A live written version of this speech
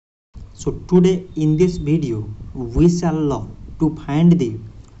So today in this video we shall learn to find the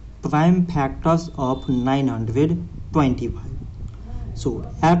prime factors of 925. So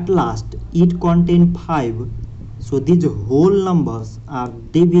at last it contains 5. So these whole numbers are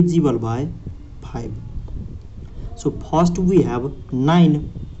divisible by 5. So first we have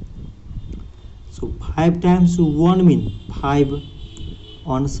 9. So 5 times 1 means 5.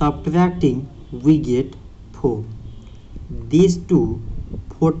 On subtracting we get 4. These two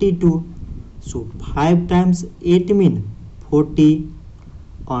 42. So 5 times 8 means 40.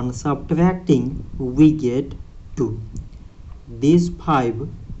 On subtracting we get 2. This 5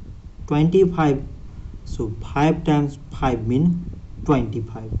 25. So 5 times 5 means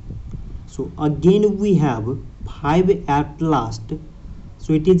 25. So again we have 5 at last.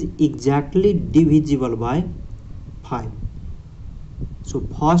 So it is exactly divisible by 5. So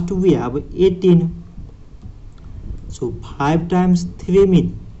first we have 18. So 5 times 3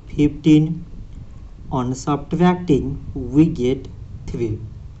 means 15. On subtracting we get 3.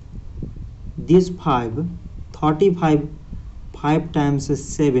 This 5 35. 5 times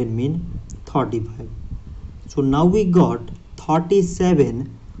 7 means 35. So now we got 37,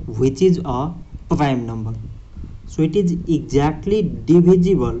 which is a prime number. So it is exactly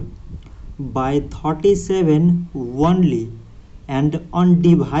divisible by 37 only, and on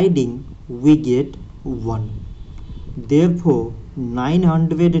dividing we get 1. Therefore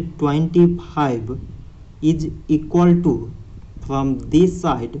 925 is equal to, from this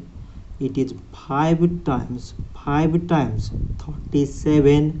side it is 5 times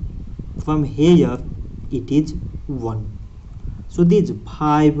 37. From here it is 1. So these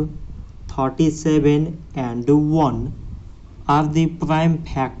 5, 37 and 1 are the prime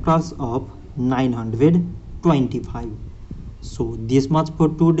factors of 925. So this much for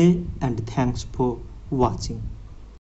today, and thanks for watching.